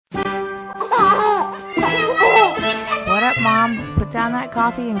Mom, put down that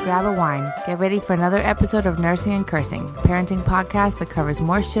coffee and grab a wine. Get ready for another episode of Nursing and Cursing, parenting podcast that covers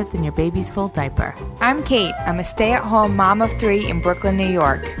more shit than your baby's full diaper. I'm Kate. I'm a stay-at-home mom of 3 in Brooklyn, New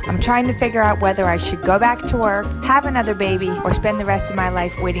York. I'm trying to figure out whether I should go back to work, have another baby, or spend the rest of my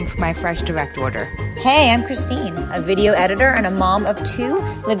life waiting for my fresh direct order. Hey, I'm Christine, a video editor and a mom of 2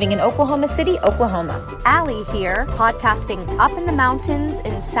 living in Oklahoma City, Oklahoma. Allie here, podcasting up in the mountains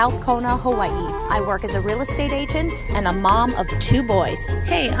in South Kona, Hawaii. I work as a real estate agent and a mom of 2 boys.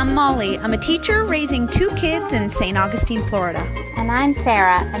 Hey, I'm Molly. I'm a teacher raising 2 kids in St. Augustine, Florida. And I'm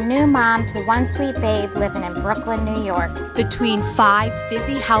Sarah, a new mom to one sweet babe living in Brooklyn, New York. Between 5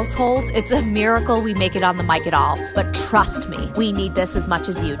 busy households, it's a miracle we make it on the mic at all. But trust me, we need this as much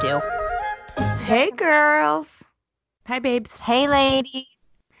as you do. Hey, girls. Hi, babes. Hey, ladies.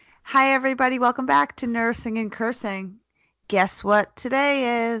 Hi, everybody. Welcome back to Nursing and Cursing. Guess what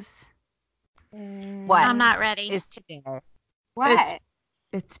today is? What? I'm not ready. Is today? What?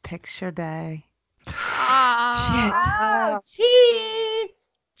 It's picture day. Oh, cheese.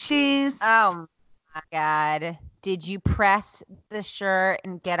 Cheese. Oh, my God. Did you press the shirt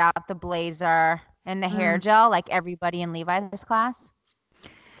and get out the blazer and the hair gel like everybody in Levi's class?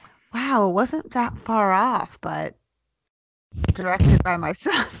 Wow, it wasn't that far off, but directed by my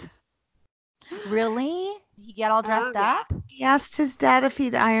son. Really? Did he get all dressed up? He asked his dad if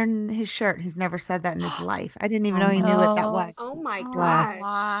he'd iron his shirt. He's never said that in his life. I didn't even know he knew what that was. Oh my gosh.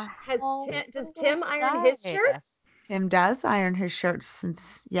 gosh. Does Tim iron his shirts? Tim does iron his shirts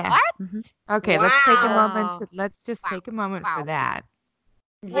since, yeah. What? Mm-hmm. Okay, let's take a moment. Let's just take a moment for that.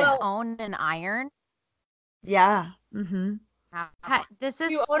 Well, own an iron? Yeah. Mm-hmm. This is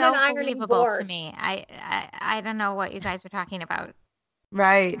You own so an ironing believable to board. me. I don't know what you guys are talking about.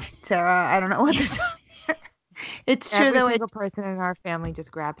 Right, Sarah. I don't know what they're talking about. It's true, Every though. single person in our family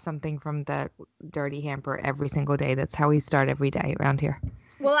just grabs something from the dirty hamper every single day. That's how we start every day around here.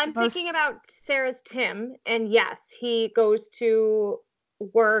 Well, I'm thinking about Sarah's Tim, and yes, he goes to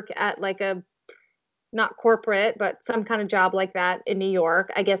work at like a not corporate, but some kind of job like that in New York.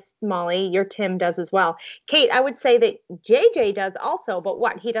 I guess Molly, your Tim does as well. Kate, I would say that JJ does also, but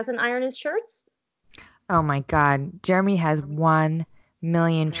what? He doesn't iron his shirts? Oh my God. Jeremy has 1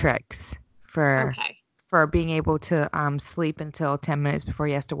 million tricks for being able to sleep until 10 minutes before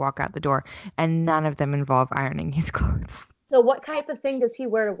he has to walk out the door. And none of them involve ironing his clothes. So what type of thing does he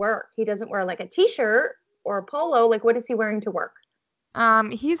wear to work? He doesn't wear like a t-shirt or a polo. Like what is he wearing to work?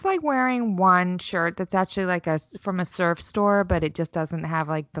 He's like wearing one shirt that's actually like from a surf store, but it just doesn't have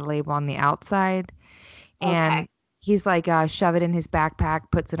like the label on the outside. And he's like shove it in his backpack,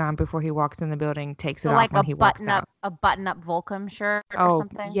 puts it on before he walks in the building, takes it off when he walks out. A button-up Volcom shirt or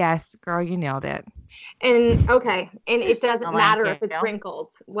something? Oh, yes, girl, you nailed it. And it doesn't matter if it's wrinkled.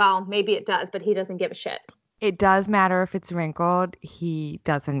 Well, maybe it does, but he doesn't give a shit. It does matter if it's wrinkled. He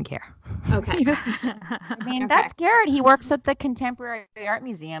doesn't care. Okay. I mean, that's Garrett. He works at the Contemporary Art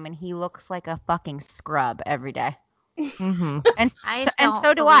Museum, and he looks like a fucking scrub every day. Mm-hmm. And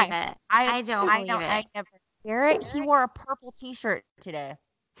so do I. I don't believe it. Garrett, he wore a purple T-shirt today.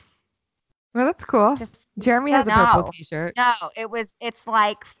 Well, that's cool. Jeremy has a purple T-shirt. No, it's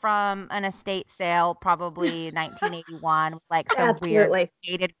like from an estate sale, probably 1981, with like some weird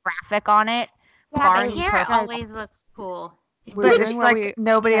shaded graphic on it. Yeah, but Garrett always looks cool. But it's like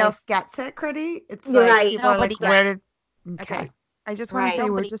nobody else gets it, Critty. It's You're like right. people are like, where did... Okay. I just want to say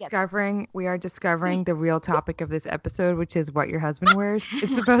we are discovering the real topic of this episode, which is what your husband wears.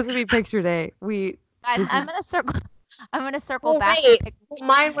 It's supposed to be picture day. Guys, I'm gonna circle back.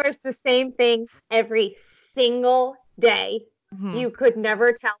 Mine wears the same thing every single day. Mm-hmm. You could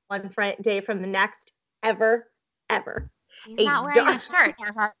never tell one day from the next, ever. He's not wearing a shirt.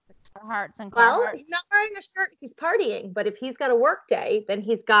 Well, he's not wearing a shirt. He's partying. But if he's got a work day, then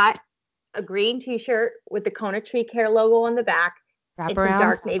he's got a green T-shirt with the Kona Tree Care logo on the back. It's a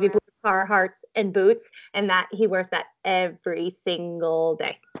dark navy blue Carhartts and boots, and that he wears that every single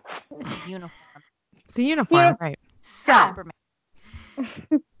day. Uniform. It's a uniform, right? So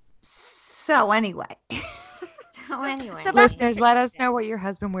anyway. Listeners, let us know what your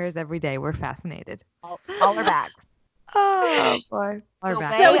husband wears every day. We're fascinated. All our bags. Oh boy. So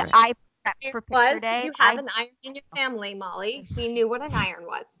I prepped for picture day. You have an iron in your family, Molly. He knew what an iron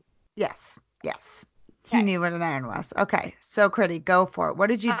was. Yes. He knew what an iron was. Okay. So Critty, go for it. What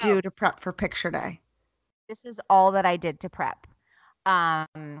did you do to prep for picture day? This is all that I did to prep.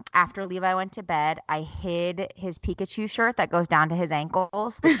 After Levi went to bed, I hid his Pikachu shirt that goes down to his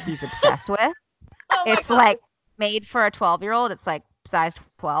ankles, which he's obsessed with. It's like made for a 12-year-old. It's like size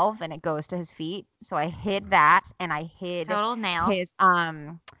 12 and it goes to his feet. So I hid that, and I hid total nail.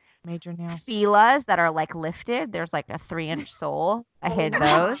 Major nail. Fila's that are like lifted. There's like a 3-inch sole. I hid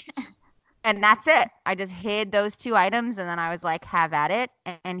those. And that's it. I just hid those 2 items and then I was like, have at it.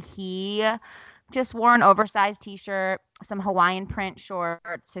 And he just wore an oversized t-shirt, some Hawaiian print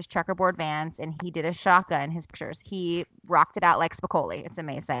shorts, his checkerboard Vans, and he did a shaka in his pictures. He rocked it out like Spicoli. It's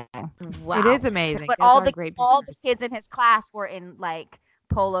amazing. Wow. It is amazing. But all the kids in his class were in like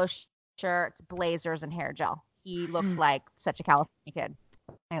polo shirts, blazers, and hair gel. He looked like such a California kid.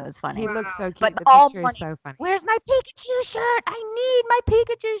 It was funny. He looks so cute. But the all picture morning, is so funny. Where's my Pikachu shirt? I need my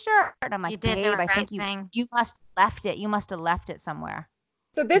Pikachu shirt. And I'm like, You did the babe, I right think thing. you must have left it. You must have left it somewhere.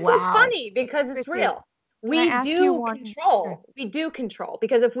 So this is funny because it's Chrissy, real. We do control. We do control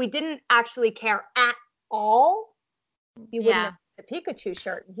because if we didn't actually care at all, you wouldn't have the Pikachu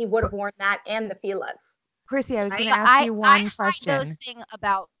shirt. He would have worn that and the Fila's. Chrissy, I was going to ask you one question. I hide those things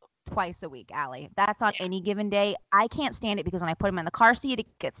about twice a week, Allie. That's on any given day. I can't stand it because when I put him in the car seat,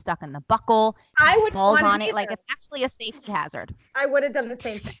 it gets stuck in the buckle. I would falls on it. Like it's actually a safety hazard. I would have done the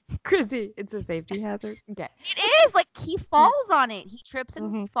same thing. Chrissy, it's a safety hazard. Okay. It is. Like he falls on it. He trips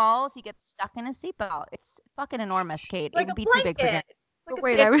and falls. He gets stuck in a seatbelt. It's fucking enormous, Kate. Like it would be too big for Jen. But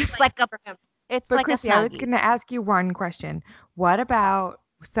wait, I was like a it's but like Chrissy, a I was going to ask you one question. What about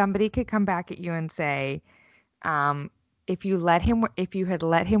somebody could come back at you and say, if you had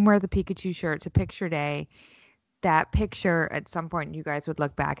let him wear the Pikachu shirt to picture day, that picture at some point you guys would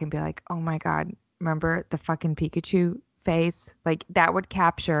look back and be like, oh my God, remember the fucking Pikachu face? Like that would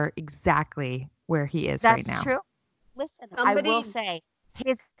capture exactly where he is right now. That's true. Listen, I will say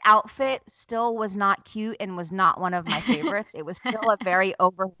his outfit still was not cute and was not one of my favorites. It was still a very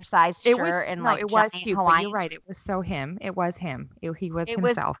oversized shirt and like it was cute. Hawaiian. But you're right. It was so him. It was him. He was it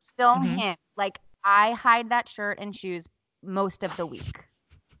himself. Was still him. Like I hide that shirt and shoes most of the week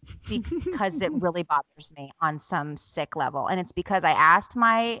because it really bothers me on some sick level. And it's because I asked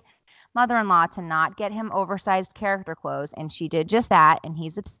my mother-in-law to not get him oversized character clothes and she did just that and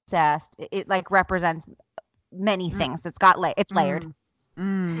he's obsessed. It like represents many things. It's layered.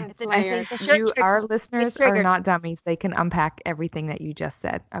 I think our listeners are not dummies. They can unpack everything that you just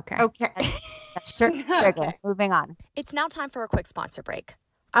said. Okay. Trigger. Moving on. It's now time for a quick sponsor break.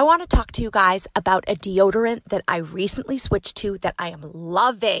 I want to talk to you guys about a deodorant that I recently switched to that I am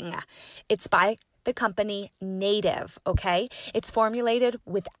loving. It's by the company Native, okay? It's formulated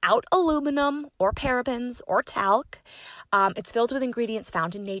without aluminum or parabens or talc. It's filled with ingredients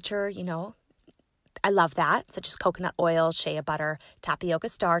found in nature, you know. I love that, such as coconut oil, shea butter, tapioca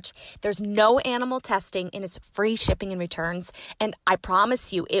starch. There's no animal testing and it's free shipping and returns. And I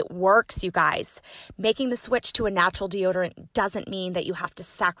promise you, it works, you guys. Making the switch to a natural deodorant doesn't mean that you have to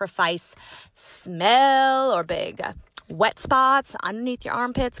sacrifice smell or big wet spots underneath your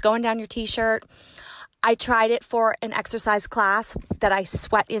armpits, going down your t-shirt. I tried it for an exercise class that I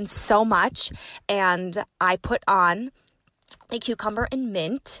sweat in so much, and I put on a cucumber and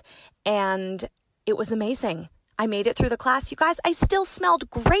mint, and it was amazing. I made it through the class. You guys, I still smelled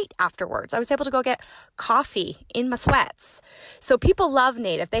great afterwards. I was able to go get coffee in my sweats. So people love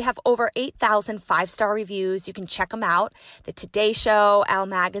Native. They have over 8,000 5-star reviews. You can check them out. The Today Show, Elle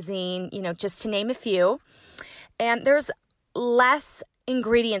Magazine, you know, just to name a few. And there's less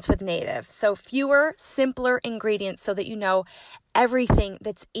ingredients with Native. So fewer, simpler ingredients so that you know everything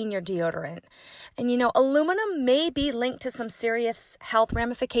that's in your deodorant. And you know, aluminum may be linked to some serious health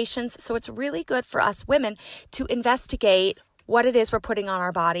ramifications, so it's really good for us women to investigate what it is we're putting on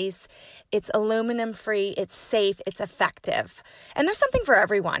our bodies. It's aluminum free, it's safe, it's effective. And there's something for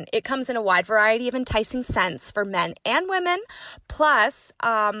everyone. It comes in a wide variety of enticing scents for men and women. Plus,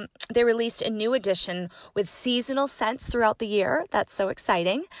 they released a new edition with seasonal scents throughout the year. That's so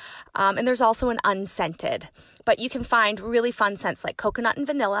exciting. And there's also an unscented. But you can find really fun scents like coconut and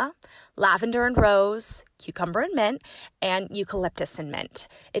vanilla, lavender and rose, cucumber and mint, and eucalyptus and mint.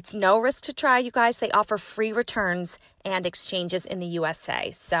 It's no risk to try, you guys. They offer free returns and exchanges in the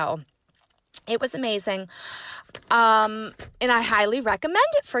USA. So it was amazing. And I highly recommend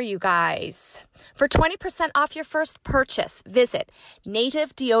it for you guys. For 20% off your first purchase, visit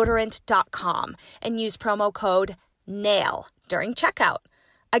nativedeodorant.com and use promo code NAIL during checkout.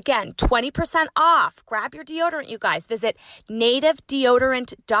 Again, 20% off. Grab your deodorant, you guys. Visit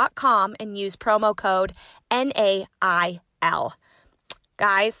nativedeodorant.com and use promo code NAIL.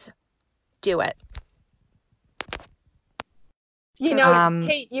 Guys, do it. You know,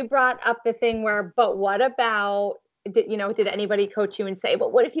 Kate, you brought up the thing where, but what about, did anybody coach you and say,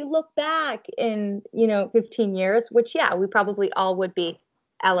 but what if you look back in, 15 years, which, yeah, we probably all would be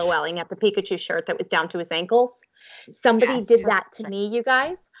LOLing at the Pikachu shirt that was down to his ankles. Somebody did that to me, you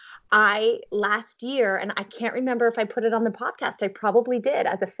guys. last year, and I can't remember if I put it on the podcast. I probably did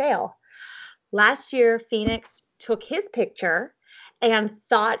as a fail. Last year, Phoenix took his picture and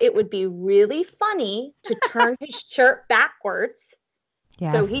thought it would be really funny to turn his shirt backwards.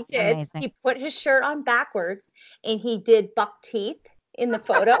 Yes. So he did. Amazing. He put his shirt on backwards and he did buck teeth in the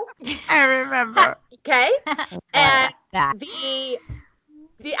photo. I remember. Okay. And that.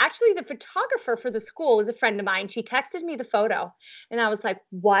 Actually the photographer for the school is a friend of mine. She texted me the photo and I was like,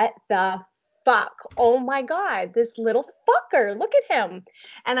 what the fuck? Oh my God, this little fucker. Look at him.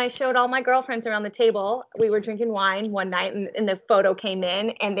 And I showed all my girlfriends around the table. We were drinking wine one night and the photo came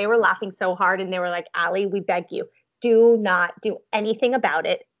in and they were laughing so hard and they were like, Allie, we beg you, do not do anything about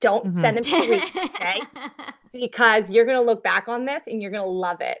it. Don't send him to Reese, okay? Because you're going to look back on this and you're going to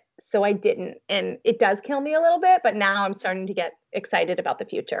love it. So I didn't. And it does kill me a little bit, but now I'm starting to get excited about the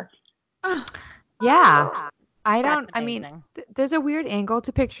future. Yeah. I don't, That's I mean, amazing. there's a weird angle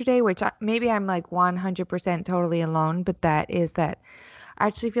to picture day, which maybe I'm like 100% totally alone, but that is that I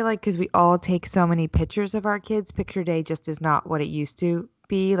actually feel like because we all take so many pictures of our kids, picture day just is not what it used to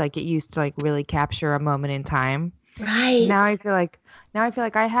be. Like it used to like really capture a moment in time. Right. Now I feel like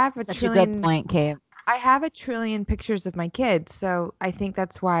I have a Such trillion. a good point, Kate. I have a trillion pictures of my kids, so I think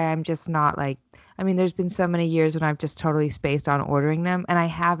that's why I'm just not like. I mean, there's been so many years when I've just totally spaced on ordering them, and I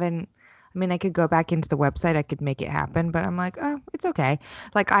haven't. I mean, I could go back into the website, I could make it happen, but I'm like, oh, it's okay.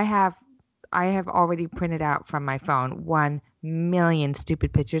 Like I have already printed out from my phone 1 million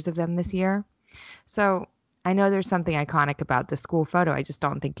stupid pictures of them this year, so I know there's something iconic about the school photo. I just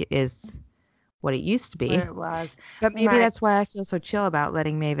don't think it is what it used to be. Where it was. But maybe Right. that's why I feel so chill about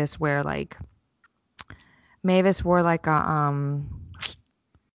letting Mavis wear like. Mavis wore like a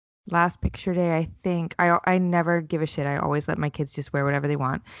last picture day, I think. I never give a shit. I always let my kids just wear whatever they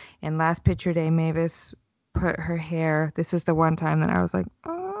want. And last picture day, Mavis put her hair. This is the one time that I was like,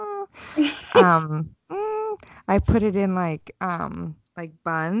 oh. I put it in like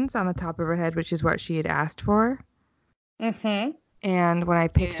buns on the top of her head, which is what she had asked for. Mm-hmm. And when I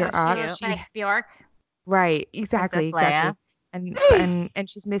picked her up, She looks like Bjork. right, exactly, Princess Leia. exactly. And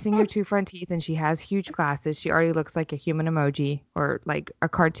she's missing her 2 front teeth and she has huge glasses. She already looks like a human emoji or like a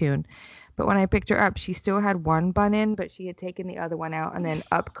cartoon. But when I picked her up, she still had one bun in, but she had taken the other one out and then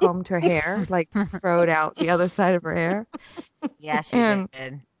up combed her hair, like throwed out the other side of her hair. Yeah, she And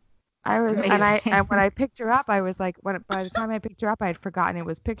did. I was, Amazing. and when I picked her up, I was like, by the time I picked her up, I had forgotten it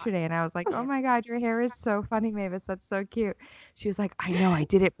was picture day. And I was like, oh my God, your hair is so funny, Mavis. That's so cute. She was like, I know, I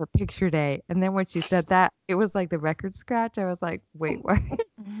did it for picture day. And then when she said that, it was like the record scratch. I was like, wait, what?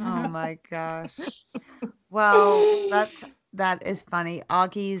 Oh my gosh. Well, that is funny.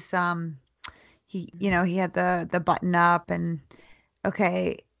 Augie's he had the button up and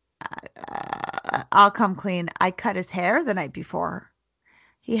okay, I'll come clean. I cut his hair the night before.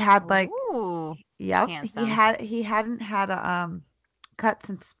 He had like Ooh, yep, handsome. he hadn't had a cut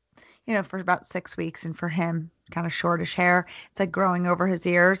since for about 6 weeks, and for him kind of shortish hair. It's like growing over his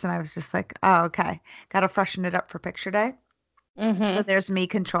ears, and I was just like, oh, okay, got to freshen it up for picture day. Mm-hmm. So there's me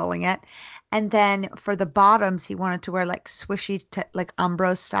controlling it. And then for the bottoms, he wanted to wear like swishy, like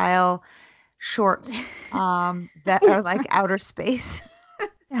Umbro style shorts that are like outer space.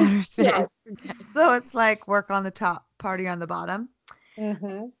 Outer space. Yes. So it's like work on the top, party on the bottom.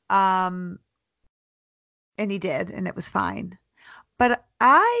 Mm-hmm. And he did, and it was fine. But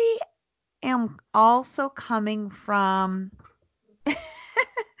I am also coming from You're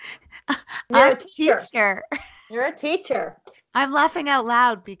I'm a teacher. You're a teacher. I'm laughing out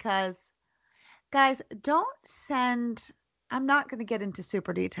loud because, guys, don't send. I'm not going to get into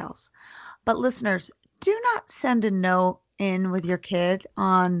super details, but listeners, do not send a note in with your kid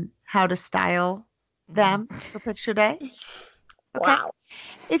on how to style them for picture day. Okay. Wow.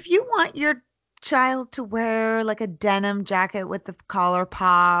 If you want your child to wear like a denim jacket with the collar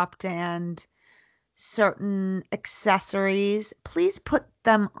popped and certain accessories, please put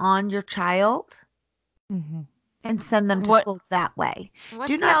them on your child Mm-hmm. and send them to What- school that way. What's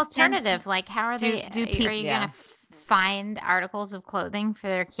Do the not send- alternative? Like, how are they? do are peop- you yeah. gonna find articles of clothing for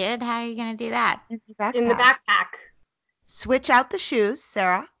their kid? How are you gonna do that? In the backpack. In the backpack. Switch out the shoes,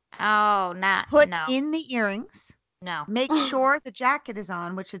 Sarah. Oh, not Put no, in the earrings. no. Make sure the jacket is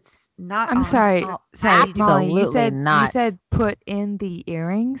on, which it's not I'm on. sorry. Oh, Sorry, Molly. You absolutely said not. you said put in the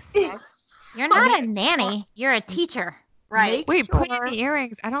earrings. Yes. You're not a nanny. You're a teacher. Right. Make Wait, put in sure- the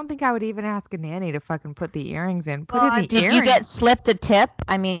earrings. I don't think I would even ask a nanny to fucking put the earrings in. Put Well, in the Did earrings. you get slipped a tip?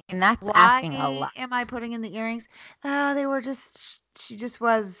 I mean, that's asking a Why lot. am I putting in the earrings? Oh, they were just, she just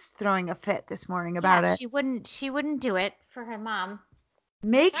was throwing a fit this morning about Yeah, it. She wouldn't do it for her mom.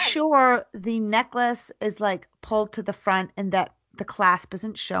 Make Right. sure the necklace is like pulled to the front and that the clasp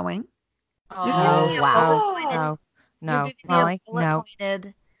isn't showing. Oh, wow. No, You give me Molly, a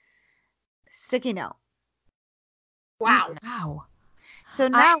bullet-pointed sticky note. Wow. Wow. So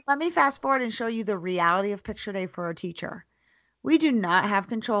now let me fast forward and show you the reality of picture day for a teacher. We do not have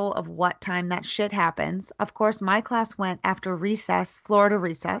control of what time that shit happens. Of course, my class went after recess, Florida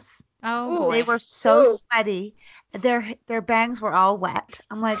recess. Oh, Ooh. boy. They were so Ooh. sweaty. Their bangs were all wet.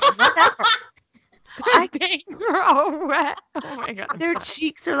 I'm like, whatever. My bangs were all wet. Oh my god. Their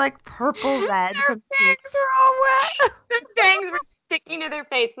cheeks are like purple red. Their from bangs were all wet. Their bangs were sticking to their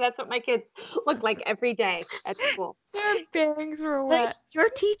face. That's what my kids look like every day at school. Their bangs were Like, wet. your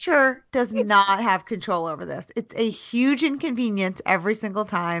teacher does not have control over this. It's a huge inconvenience every single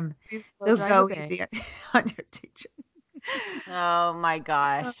time. So go easy on your teacher. Oh my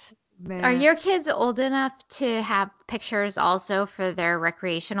gosh. Man. Are your kids old enough to have pictures also for their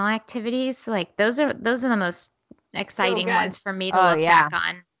recreational activities? Like those are the most exciting good. ones for me to Oh, look yeah. back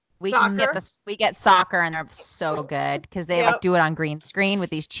on. We can get Soccer? we get soccer and they're so good because they like Yep. do it on green screen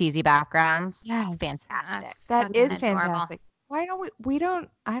with these cheesy backgrounds. Yes. It's fantastic. That Fucking is adorable. fantastic. Why don't we don't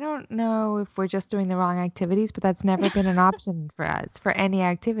I don't know if we're just doing the wrong activities, but that's never been an option for us for any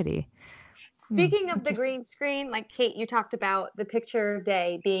activity. Speaking of the Interesting. green screen, like Kate, you talked about the picture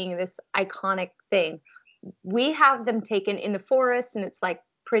day being this iconic thing. We have them taken in the forest and it's like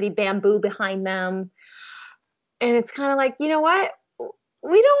pretty bamboo behind them. And it's kind of like, you know what?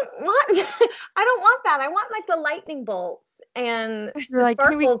 We don't want, I don't want that. I want like the lightning bolts and You're the like,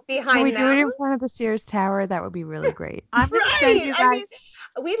 can we sparkles behind do it in them. front of the Sears Tower? That would be really great. I'm going to send Right. you I mean, guys.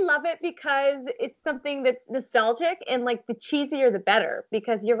 we love it because it's something that's nostalgic and like the cheesier the better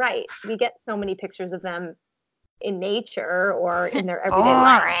because you're right. We get so many pictures of them in nature or in their everyday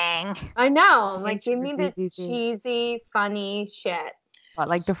life. Boring. I know. Like Nature give me this is easy. cheesy, funny shit. But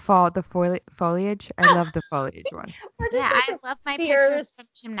like the foliage. I love the foliage one. Or just Yeah, like I the love my Sears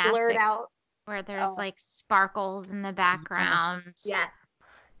pictures from blurred gymnastics out. where there's Oh. like sparkles in the background. Yeah.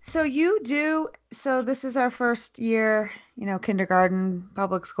 So this is our first year, kindergarten,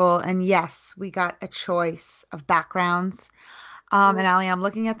 public school. And yes, we got a choice of backgrounds. And Allie, I'm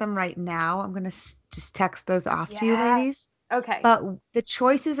looking at them right now. I'm going to just text those off to you, Yes. ladies. Okay. But the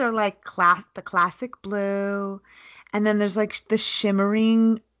choices are like the classic blue. And then there's like the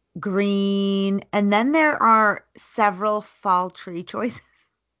shimmering green. And then there are several fall tree choices.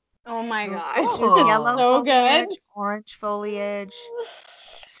 Oh my gosh. There's Oh. This is yellow so foliage, good. orange foliage,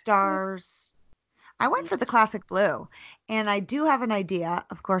 stars. I went for the classic blue, and I do have an idea.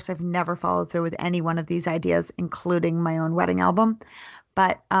 Of course, I've never followed through with any one of these ideas, including my own wedding album.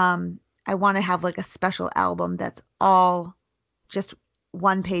 But I want to have like a special album that's all just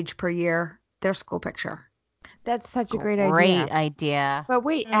one page per year, their school picture. That's such a great Great idea. idea. But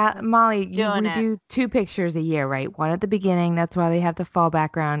wait, Molly, Doing we it. do 2 pictures a year, right? One at the beginning, that's why they have the fall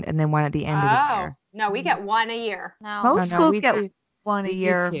background, and then one at the end of the year. No, we get one a year. No. Most no, schools we get do- one a We do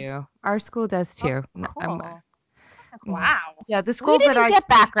year. 2. Our school does 2. No, Cool. Wow. Yeah, the We school that didn't I get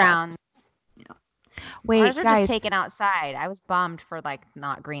backgrounds. Wait, Ours are guys. just taken outside. I was bummed for like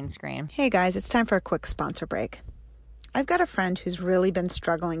not green screen. Hey guys, it's time for a quick sponsor break. I've got a friend who's really been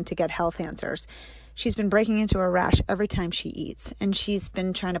struggling to get health answers. She's been breaking into a rash every time she eats, and she's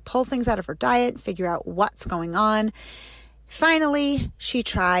been trying to pull things out of her diet, figure out what's going on. Finally, she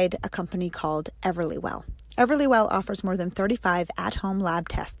tried a company called Everlywell. Everlywell offers more than 35 at-home lab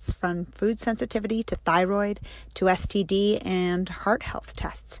tests, from food sensitivity to thyroid to STD and heart health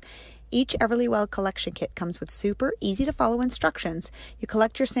tests. Each Everlywell collection kit comes with super easy-to-follow instructions. You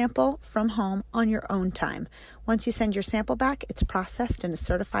collect your sample from home on your own time. Once you send your sample back, it's processed in a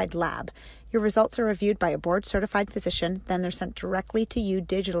certified lab. Your results are reviewed by a board-certified physician, then they're sent directly to you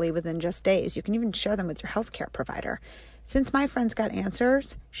digitally within just days. You can even share them with your healthcare provider. Since my friend's got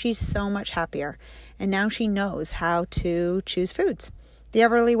answers, she's so much happier, and now she knows how to choose foods. The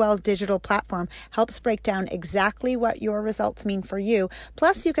Everlywell digital platform helps break down exactly what your results mean for you.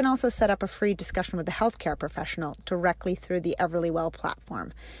 Plus, you can also set up a free discussion with a healthcare professional directly through the Everlywell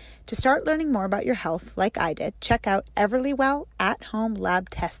platform. To start learning more about your health, like I did, check out Everlywell at-home lab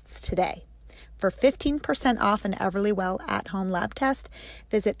tests today. For 15% off an Everlywell at-home lab test,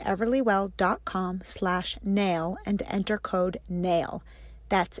 visit everlywell.com/nail and enter code NAIL.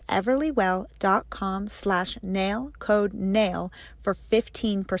 That's everlywell.com/nail, code NAIL for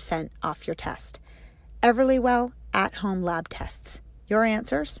 15% off your test. Everlywell at-home lab tests. Your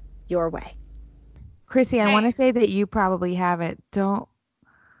answers, your way. Chrissy, I want to say that you probably have it.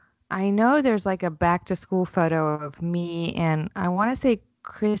 I know there's like a back to school photo of me and I want to say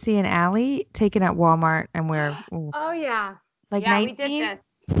Chrissy and Allie taken at Walmart, and we're Oh yeah. like yeah, 19. we did this.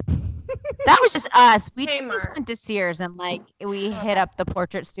 That was just us. We Hey, just Mark. went to Sears and like we hit up the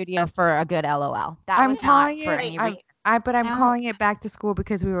portrait studio for a good LOL. That I'm was not calling for it. any I'm, reason. but I'm No. calling it back to school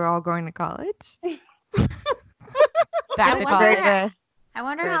because we were all going to college. Back I to wonder- college. I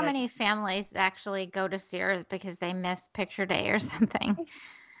wonder Great how idea. many families actually go to Sears because they miss picture day or something.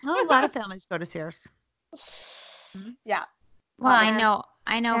 Oh, a lot of families go to Sears. Yeah. Well, I Um, know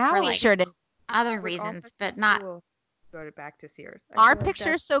now for we like Sure did. other With all reasons, the but not. school, go to back to Sears. I Our feel like picture's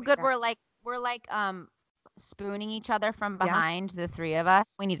that's so like good. a- We're like spooning each other from Yeah. behind, the three of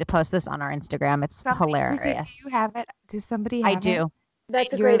us. We need to post this on our Instagram. It's Somebody, Chrissy, hilarious. do you have it? Does somebody have I it? do.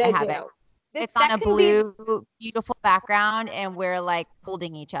 That's a You're- great I have idea. it. This- It's on that a can be- blue, beautiful background, and we're like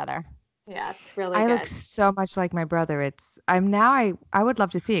holding each other. Yeah, it's really I good. look so much like my brother. I would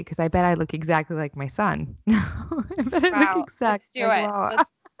love to see it because I bet I look exactly like my son. I bet I Wow, look exactly let's do like it. Wawa.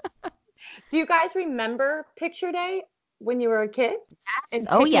 Do you guys remember picture day when you were a kid? And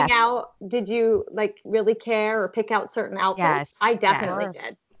Oh, picking yes. out, did you like really care or pick out certain outfits? Yes, I yes. definitely Of course.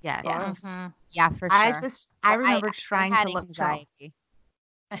 did. Yes. Yeah. Mhm. Yeah, for I sure. remember trying had to look chill. anxiety.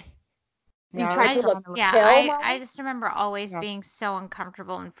 You Yeah, tried I to was look trying to look Yeah, chill, I Molly? just remember always Yes. being so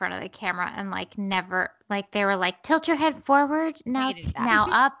uncomfortable in front of the camera and like never like they were like tilt your head forward Hated that. now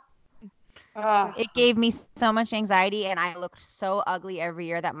up. Ugh. It gave me so much anxiety, and I looked so ugly every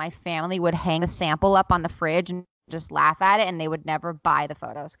year that my family would hang the sample up on the fridge and just laugh at it, and they would never buy the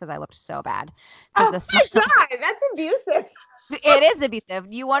photos because I looked so bad. Oh Because my God, that's abusive. it is abusive.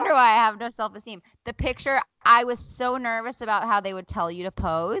 You wonder why I have no self-esteem. The picture, I was so nervous about how they would tell you to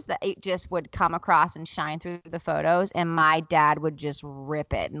pose that it just would come across and shine through the photos, and my dad would just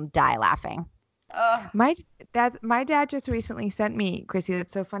rip it and die laughing. Ugh. My dad just recently sent me, Chrissy,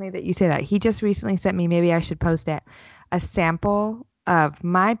 that's so funny that you say that. He just recently sent me, maybe I should post it, a sample of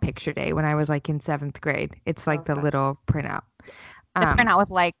my picture day when I was like in 7th grade. It's like the Perfect. little printout. The printout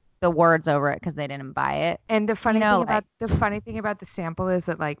with like the words over it because they didn't buy it. And the funny know, thing about the sample is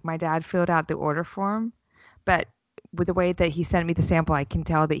that like my dad filled out the order form, but with the way that he sent me the sample, I can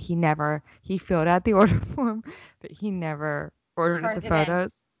tell that he filled out the order form, but he never ordered Turned the it in.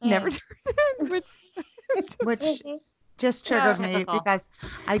 photos. Never turned it in, which just triggered me Typical. because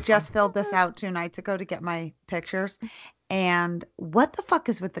I just filled this out 2 nights ago to get my pictures. And what the fuck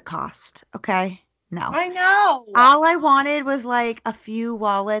is with the cost? Okay. No. I know. All I wanted was like a few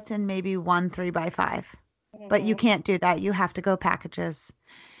wallets and maybe one 3x5. But you Mhm. can't do that. You have to go packages.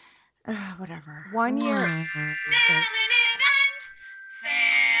 Whatever. 1 year.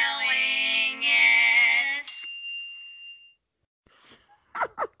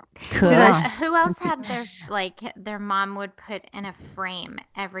 Cool. Did I Who else had their mom would put in a frame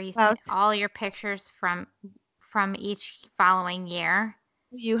Well, all your pictures from each following year?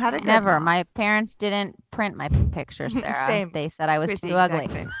 You had a good Never. mom. My parents didn't print my pictures, Sarah. Same. They said I was Chrissy, too ugly.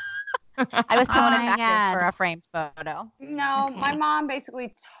 exact same. I was too Oh my unattractive God. for a framed photo. No, my Okay. mom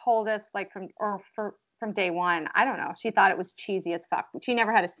basically told us like from day one. I don't know. She thought it was cheesy as fuck. She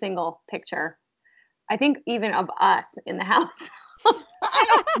never had a single picture. I think even of us in the house.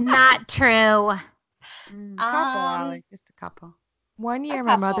 Not true. Couple, Um, Allie. Just a couple. 1 year, A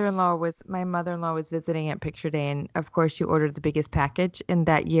my couple. mother-in-law was visiting at Picture Day, and of course, she ordered the biggest package. And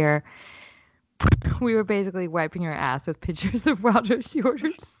that year, we were basically wiping her ass with pictures of Wilder. She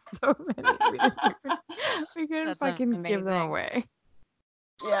ordered so many. We couldn't That's fucking give them amazing. away.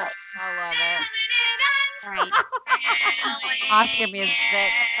 Yeah. I love it. Right. Oscar music.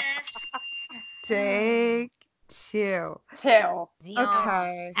 Take 2. Two.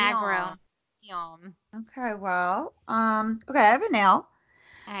 Okay. Aggro. Zion. Okay, well, okay, I have a nail.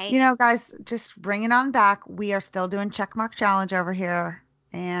 Right. You know, guys, just bring it on back. We are still doing Checkmark Challenge over here.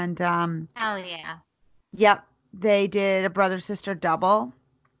 And Hell yeah. yep, they did a brother-sister double.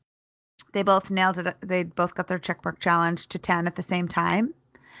 They both nailed it. They both got their Checkmark Challenge to 10 at the same time,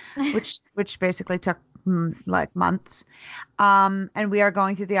 which basically took like months. And we are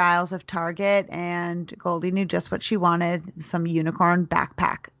going through the aisles of Target, and Goldie knew just what she wanted, some unicorn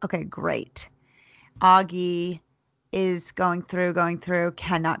backpack. Okay, great. Augie is going through,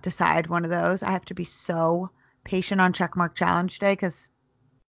 cannot decide one of those. I have to be so patient on Checkmark Challenge Day because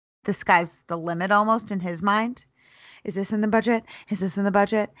the sky's the limit almost in his mind. Is this in the budget? Is this in the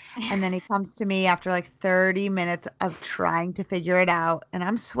budget? And then he comes to me after like 30 minutes of trying to figure it out. And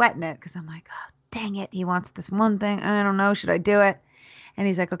I'm sweating it because I'm like, oh, dang it. He wants this one thing. I don't know. Should I do it? And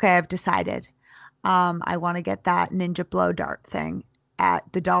he's like, okay, I've decided. I want to get that ninja blow dart thing at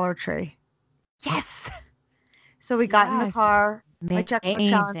the Dollar Tree. Yes. So we got in the Yes. car. My Checkmark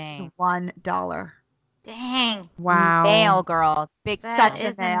challenge Amazing. is $1. Dang. Wow. Nail, girl. Big That Such a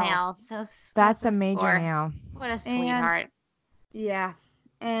is a nail. nail. So That's a a major score. nail. What a sweetheart. Yeah.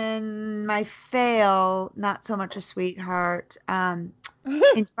 And my fail, not so much a sweetheart.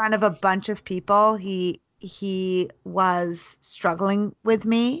 In front of a bunch of people, he was struggling with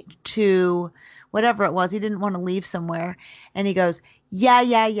me to whatever it was. He didn't want to leave somewhere. And he goes, yeah,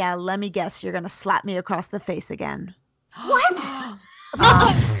 yeah, yeah. Let me guess. You're going to slap me across the face again. What?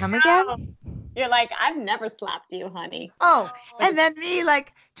 Come again? You're like, I've never slapped you, honey. Oh, and then me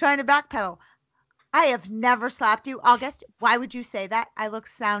like trying to backpedal. I have never slapped you. August, why would you say that? I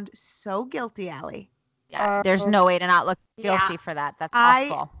sound so guilty, Allie. Yeah, there's no way to not look guilty for that. That's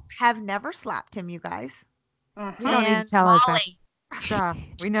awful. I have never slapped him, you guys. You don't need to tell us that.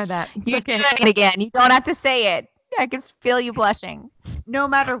 We know that. You're doing it again. You don't have to say it. I can feel you blushing. No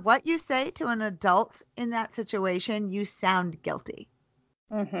matter what you say to an adult in that situation, you sound guilty.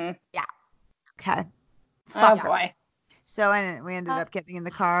 Mm-hmm. Yeah. Okay. Oh, boy. So we ended up getting in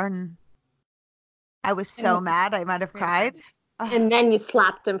the car, and I was so mad I might have cried. And then you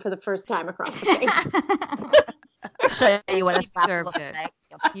slapped him for the first time across the face. I'll show you what a slap looks like.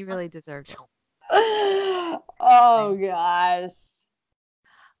 He really deserved it. Oh, gosh.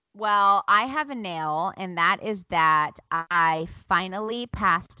 Well, I have a nail, and that is that I finally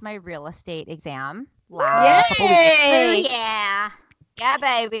passed my real estate exam last couple weeks. Yeah. Yeah,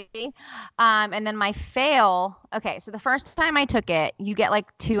 baby. And then my fail. Okay, so the first time I took it, you get like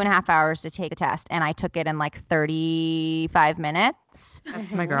 2.5 hours to take the test, and I took it in like 35 minutes.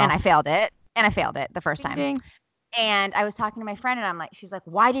 That's my girl. And I failed it. The first time. Ding. And I was talking to my friend, and she's like,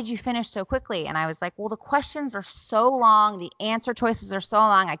 why did you finish so quickly? And I was like, well, the questions are so long. The answer choices are so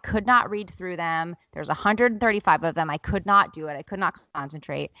long. I could not read through them. There's 135 of them. I could not do it. I could not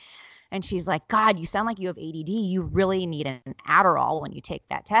concentrate. And she's like, God, you sound like you have ADD. You really need an Adderall when you take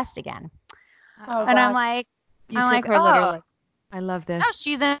that test again. Oh, and I'm like, literally. I love this. Oh,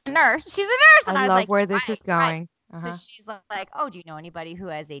 she's a nurse. She's a nurse. And I was love like, where this is going. So she's like, oh, do you know anybody who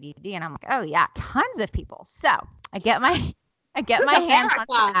has ADD? And I'm like, oh yeah, tons of people. So I get my hands on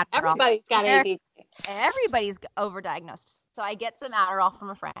some Adderall. Everybody's got ADD. Everybody's overdiagnosed. So I get some Adderall from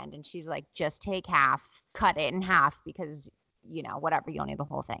a friend, and she's like, just take half, cut it in half because, whatever, you don't need the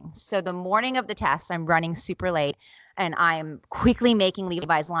whole thing. So the morning of the test, I'm running super late, and I'm quickly making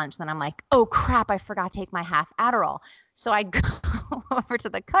Levi's lunch. Then I'm like, oh crap, I forgot to take my half Adderall. So I go over to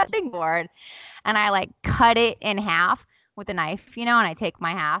the cutting board, and I like cut it in half with a knife, and I take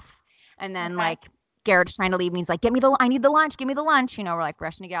my half. And then Garrett's trying to leave me. He's like, I need the lunch. Give me the lunch. We're like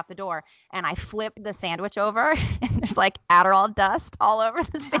rushing to get out the door. And I flip the sandwich over, and there's like Adderall dust all over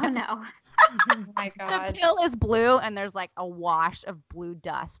the sandwich. Oh, no. Oh, my God. The pill is blue, and there's like a wash of blue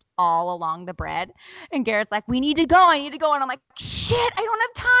dust all along the bread. And Garrett's like, I need to go. And I'm like, shit, I don't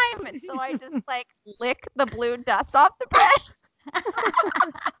have time. And so I just like lick the blue dust off the bread.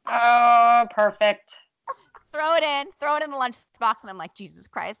 Oh, perfect. Throw it in the lunchbox. And I'm like, Jesus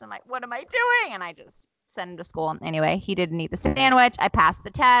Christ. I'm like, what am I doing? And I just send him to school. Anyway, he didn't eat the sandwich. I passed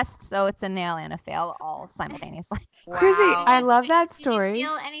the test. So it's a nail and a fail all simultaneously. Wow. Chrissy, I love that story. Did you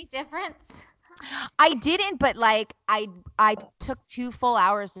feel any difference? I didn't, but like I took 2 full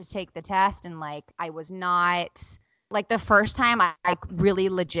hours to take the test, and like I was not like the first time I really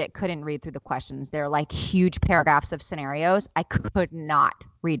legit couldn't read through the questions. They're like huge paragraphs of scenarios. I could not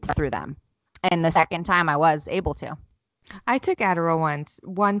read through them. And the second time I was able to. I took Adderall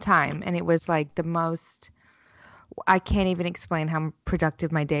one time, and it was like the most, I can't even explain how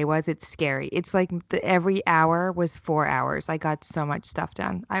productive my day was. It's scary. It's like every hour was 4 hours. I got so much stuff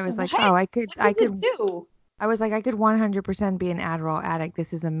done. I was like, oh, I could do? I was like, I could 100% be an Adderall addict.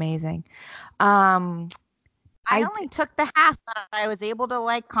 This is amazing. I only took the half, but I was able to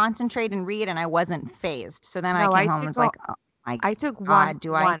like concentrate and read, and I wasn't phased. So then I came home and was like, oh my I took God, one.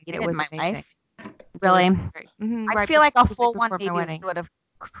 do I need it in my amazing. life? Really? Mm-hmm, I right feel like a full before one my maybe wedding. would have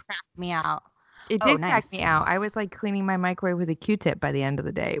cracked me out. It did crack me out. I was like cleaning my microwave with a Q-tip by the end of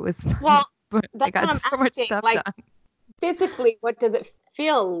the day. It was well, I got so much stuff done. Physically, what does it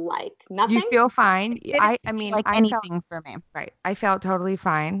feel like? Nothing. You feel fine. I mean, like anything for me. Right. I felt totally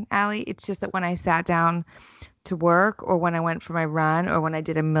fine, Allie. It's just that when I sat down to work, or when I went for my run, or when I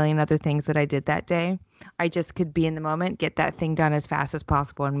did a million other things that I did that day, I just could be in the moment, get that thing done as fast as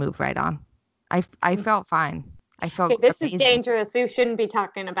possible, and move right on. I felt fine. I felt this amazing. is dangerous. We shouldn't be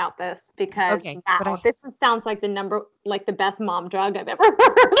talking about this because sounds like the best mom drug I've ever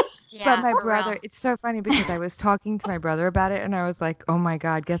heard. Yeah, but my brother, it's so funny because I was talking to my brother about it, and I was like, oh my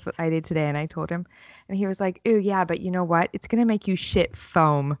God, guess what I did today? And I told him, and he was like, ooh, yeah, but you know what? It's going to make you shit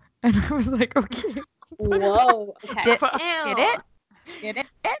foam. And I was like, okay. Whoa. Okay. Did it?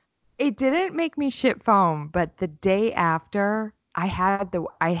 It didn't make me shit foam, but the day after, I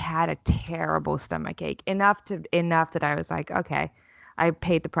had a terrible stomach ache, enough that I was like, okay, I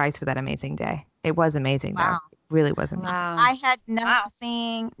paid the price for that amazing day. It was amazing though. Wow. It really was amazing. Wow. I had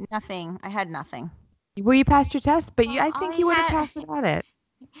nothing. I had nothing. Well, you passed your test, but I All think he you would have had- passed without it.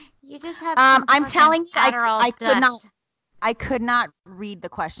 You just have. I'm telling you, I could not. dust. I could not read the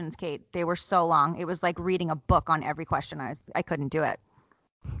questions, Kate. They were so long. It was like reading a book on every question. I couldn't do it.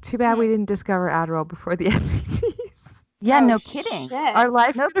 Too bad we didn't discover Adderall before the SATs. Yeah, Oh, no kidding. shit. Our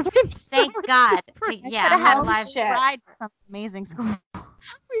life would have been so Thank God. different. Yeah, Could have our had lives. shit. ride to some amazing school.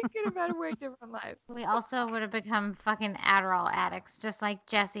 We could have had way different lives. We also would have become fucking Adderall addicts, just like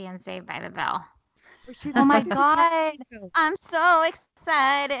Jesse and Saved by the Bell. Oh my God. I'm so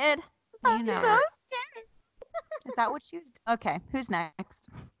excited. You I'm know so it. scared. Is that what she was? Okay, who's next?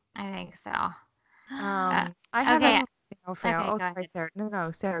 I think so. I have okay. a fail. Okay, Oh, go sorry, ahead. Sarah.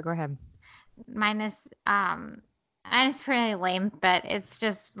 No, Sarah, go ahead. Mine is pretty lame, but it's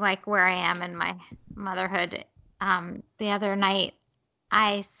just like where I am in my motherhood. The other night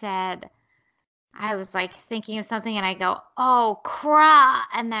I said I was like thinking of something and I go, "Oh, crap."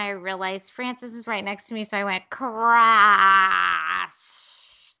 And then I realized Frances is right next to me, so I went crash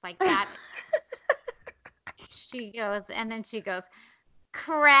like that. She goes, and then she goes,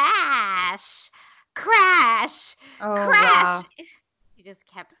 crash, crash, Oh, crash. wow. She just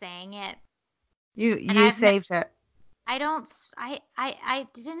kept saying it. You I've saved it. I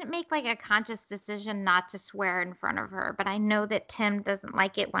didn't make like a conscious decision not to swear in front of her, but I know that Tim doesn't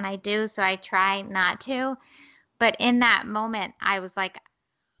like it when I do, so I try not to. But in that moment, I was like,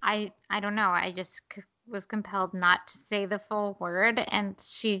 I don't know. I just was compelled not to say the full word, and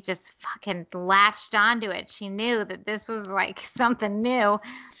she just fucking latched onto it. She knew that this was like something new.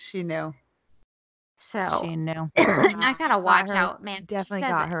 She knew. So She knew. I gotta watch her, out, man. She Definitely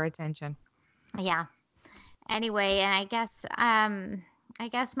says got it. her attention. Yeah. Anyway, and I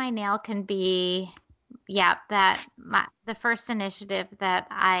guess my nail can be, the first initiative that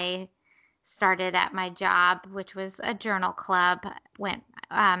I started at my job, which was a journal club,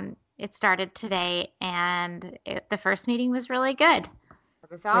 it started today, and the first meeting was really good.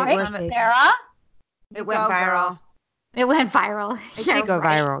 Awesome. Sarah? It went viral. It went viral. It You're did go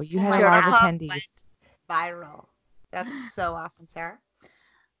right. viral. You had a Journal lot of club attendees. went viral. That's so awesome, Sarah.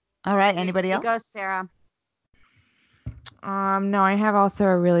 All right. Anybody else? Go, Sarah. No, I have also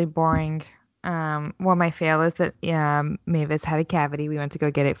a really boring. Well, my fail is that Mavis had a cavity. We went to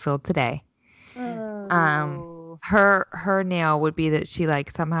go get it filled today. Ooh. Her nail would be that she like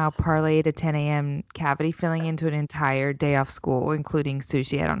somehow parlayed a 10 a.m. cavity filling into an entire day off school, including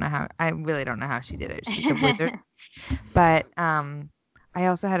sushi. I really don't know how she did it. She's a wizard. But I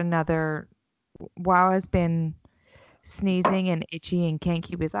also had another. Wow has been sneezing and itchy and can't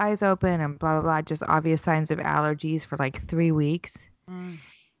keep his eyes open and blah blah blah, just obvious signs of allergies for like 3 weeks.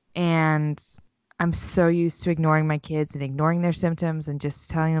 And I'm so used to ignoring my kids and ignoring their symptoms and just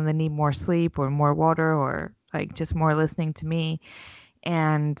telling them they need more sleep or more water or like just more listening to me.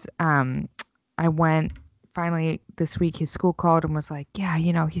 And I went finally this week, his school called and was like, yeah,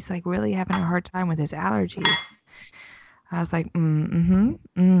 he's like really having a hard time with his allergies. I was like, and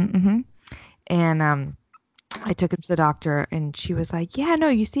I took him to the doctor and she was like, yeah, no,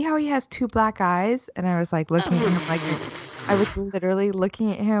 you see how he has 2 black eyes? And I was like looking at him like, I was literally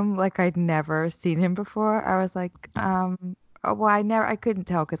looking at him like I'd never seen him before. I was like, I couldn't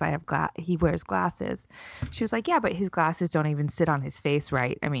tell because he wears glasses. She was like, yeah, but his glasses don't even sit on his face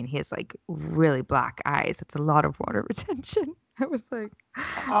right. I mean, he has like really black eyes. It's a lot of water retention. I was like,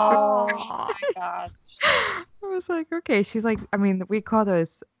 oh my gosh. I was like, okay. She's like, I mean, we call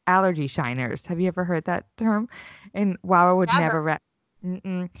those allergy shiners. Have you ever heard that term? And Wawa would never rat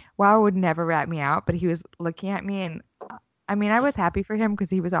me out, but he was looking at me and I mean, I was happy for him because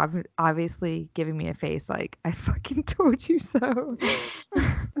he was obviously giving me a face like, I fucking told you so.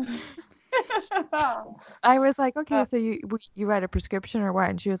 I was like, okay, so you write a prescription or what?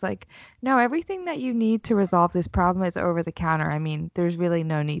 And she was like, no, everything that you need to resolve this problem is over the counter. I mean, there's really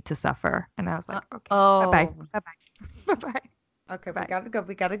no need to suffer. And I was like, okay, bye-bye. Okay, bye.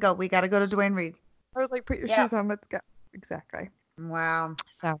 We gotta go to Dwayne Reed. I was like, put your shoes on, let's go. Exactly. Wow.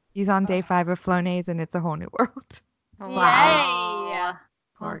 So he's on day 5 of Flonase and it's a whole new world. Wow.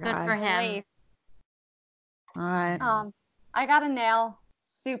 Poor Good guy. for him. All right. I got a nail.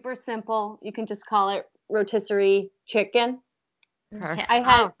 Super simple. You can just call it rotisserie chicken. Yeah. I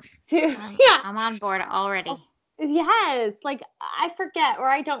had two. I'm on board already. Yes. Like I forget or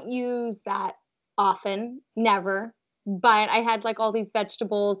I don't use that often. Never. But I had like all these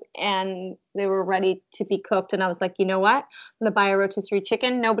vegetables and they were ready to be cooked. And I was like, you know what? I'm going to buy a rotisserie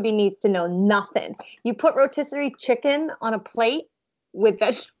chicken. Nobody needs to know nothing. You put rotisserie chicken on a plate with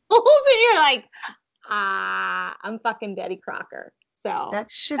vegetables and you're like, I'm fucking Betty Crocker. So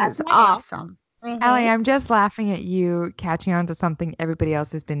that shit that's is my aunt. awesome. Mhm. Allie, I'm just laughing at you catching on to something everybody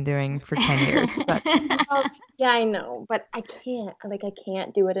else has been doing for 10 years. But Well, yeah, I know, but I can't. Like, I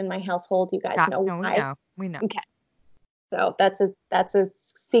can't do it in my household. You guys know no, why. we know. Okay. So that's a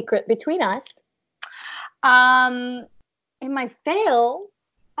secret between us. In my fail,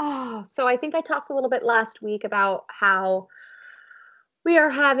 so I think I talked a little bit last week about how we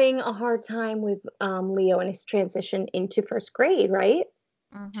are having a hard time with Leo and his transition into first grade, right?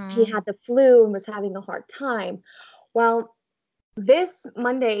 He had the flu and was having a hard time. Well, this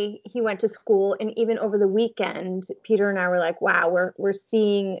Monday he went to school, and even over the weekend, Peter and I were like, wow, we're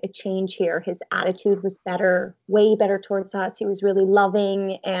seeing a change here. His attitude was better, way better towards us. He was really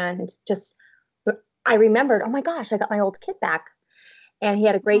loving, and just I remembered, oh my gosh, I got my old kid back. And he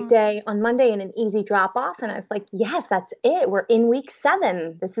had a great day on Monday and an easy drop off. And I was like, yes, that's it. We're in week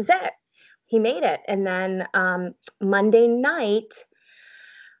 7. This is it. He made it. And then Monday night,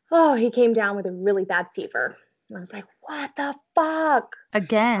 he came down with a really bad fever. And I was like, what the fuck?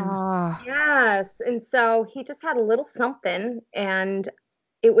 Again. Yes. And so he just had a little something, and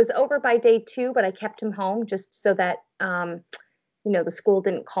it was over by day 2, but I kept him home just so that, the school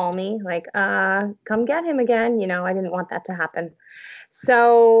didn't call me like, come get him again. I didn't want that to happen.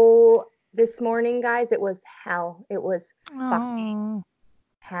 So this morning, guys, it was hell. It was fucking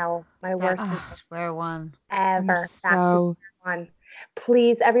hell. My worst square one ever. Back to square one.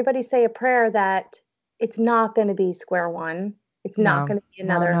 Please, everybody say a prayer that it's not going to be square one. It's not going to be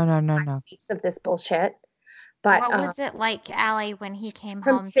another 5 weeks of this bullshit. But what was it like, Allie, when he came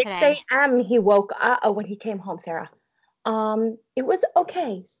from home 6 today? a.m. he woke up. When he came home, Sarah, it was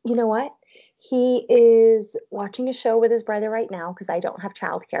okay. You know what? He is watching a show with his brother right now because I don't have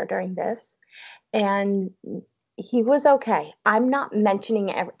childcare during this, and he was okay. I'm not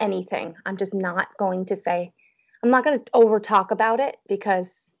mentioning anything. I'm just not going to say. I'm not going to over talk about it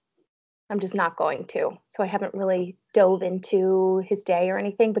because I'm just not going to. So I haven't really dove into his day or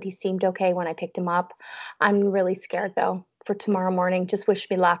anything, but he seemed okay when I picked him up. I'm really scared though for tomorrow morning. Just wish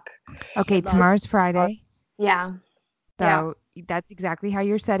me luck. Okay, tomorrow's Friday. Yeah. So that's exactly how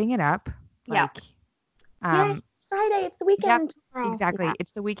you're setting it up. Like, it's Friday. It's the weekend. Yep, exactly. Yeah.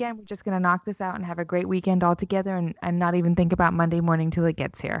 It's the weekend. We're just going to knock this out and have a great weekend all together and not even think about Monday morning till it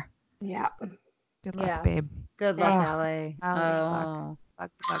gets here. Yeah. Good luck, babe. Good luck, Allie. Luck.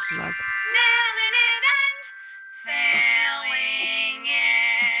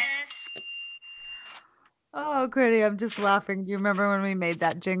 Oh, Critty, I'm just laughing. Do you remember when we made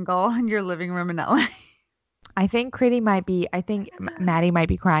that jingle in your living room in LA? I think Maddie might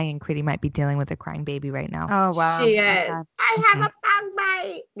be crying, and Critty might be dealing with a crying baby right now. Oh, wow. She is. Okay. I have a bug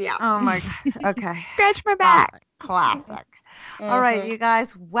bite. Yeah. Oh, my God. Okay. Scratch my back. Classic. All right, you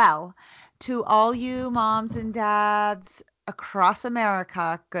guys. Well, to all you moms and dads across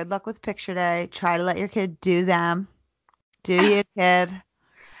America, good luck with picture day. Try to let your kid do them. Do you, kid?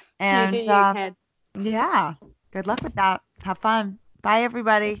 And you do you, kid. Yeah. Good luck with that. Have fun. Bye,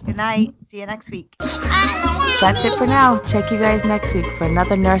 everybody. Good night. See you next week. That's it for now. Check you guys next week for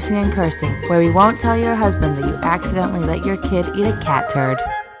another Nursing and Cursing, where we won't tell your husband that you accidentally let your kid eat a cat turd.